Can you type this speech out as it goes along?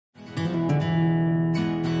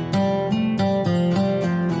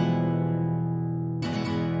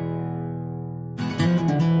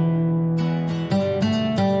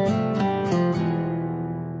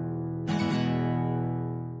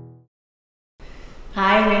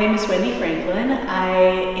Hi, my name is Wendy Franklin. I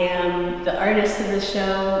am the artist of the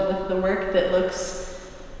show with the work that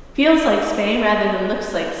feels like Spain rather than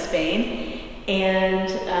looks like Spain. And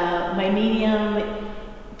my medium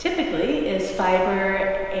typically is fiber,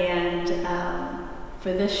 and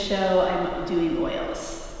for this show I'm doing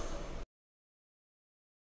oils.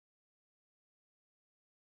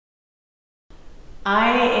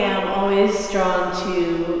 I am always drawn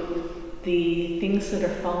to the things that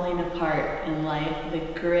are falling apart in life, the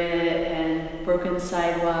grit and broken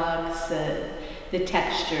sidewalks, the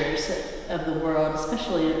textures of the world,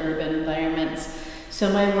 especially in urban environments.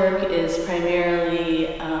 So my work is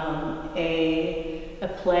primarily a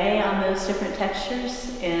play on those different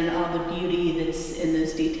textures and all the beauty that's in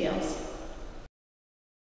those details.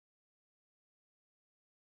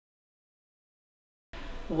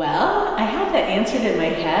 Well, I had that answered in my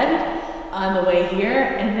head on the way here,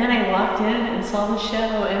 and then I walked in and saw the show,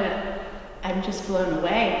 and I'm just blown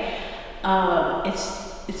away.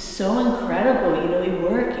 It's so incredible. You know, we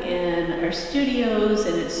work in our studios,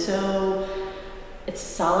 and it's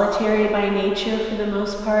solitary by nature for the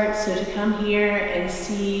most part. So to come here and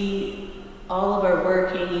see all of our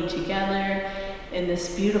work hanging together in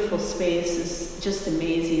this beautiful space is just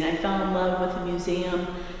amazing. I fell in love with the museum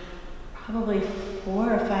probably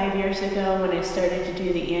 4 or 5 years ago when I started to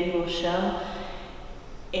do the annual show.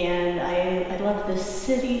 And I love this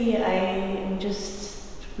city. I am just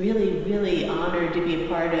really honored to be a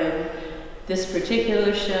part of this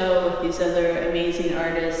particular show with these other amazing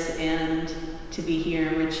artists and to be here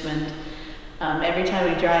in Richmond. Every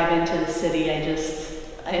time we drive into the city,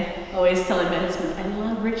 I always tell my husband, I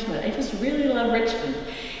love Richmond. I just really love Richmond.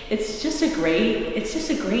 It's just a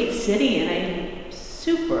great city, and I'm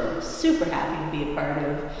super happy to be a part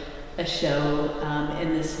of a show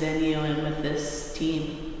in this venue and with this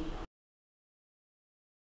team.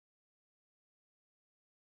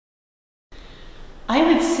 I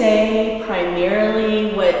would say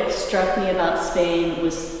primarily what struck me about Spain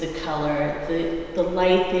was the color. The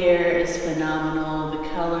light there is phenomenal. The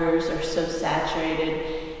colors are so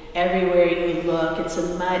saturated. Everywhere you look, it's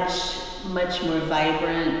a much more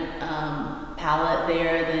vibrant palette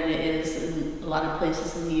there than it is in a lot of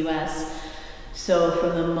places in the US. So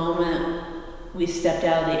from the moment we stepped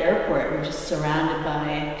out of the airport, we're just surrounded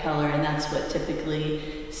by color, and that's what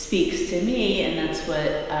typically speaks to me, and that's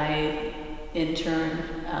what I in turn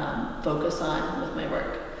focus on with my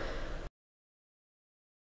work.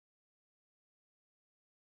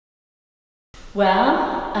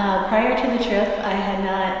 Well, prior to the trip, I had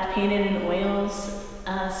not painted in oils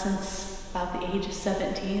since about the age of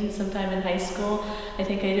 17, sometime in high school. I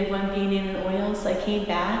think I did one painting in oils. I came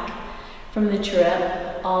back from the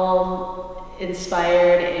trip all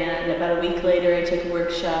inspired, and about a week later I took a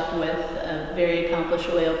workshop with a very accomplished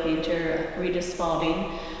oil painter, Rita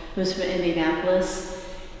Spalding, who's from Indianapolis.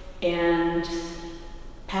 And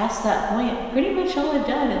past that point, pretty much all I've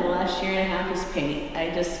done in the last year and a half is paint.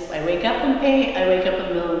 I wake up and paint, I wake up in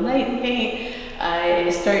the middle of the night and paint, I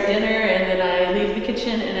start dinner and then I leave the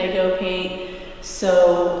kitchen and I go paint.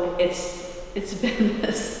 So it's been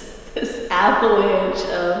this avalanche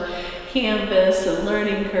of canvas and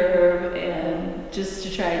learning curve, and just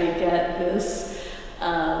to try to get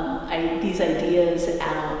these ideas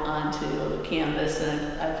out onto canvas,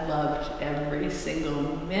 and I've loved every single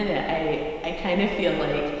minute. I kind of feel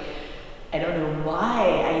like, I don't know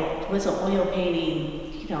why I wasn't oil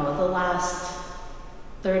painting, you know, the last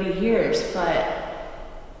 30 years, but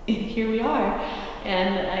here we are,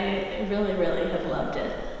 and I really have loved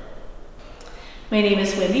it. My name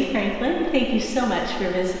is Wendy Franklin. Thank you so much for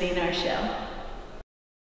visiting our show.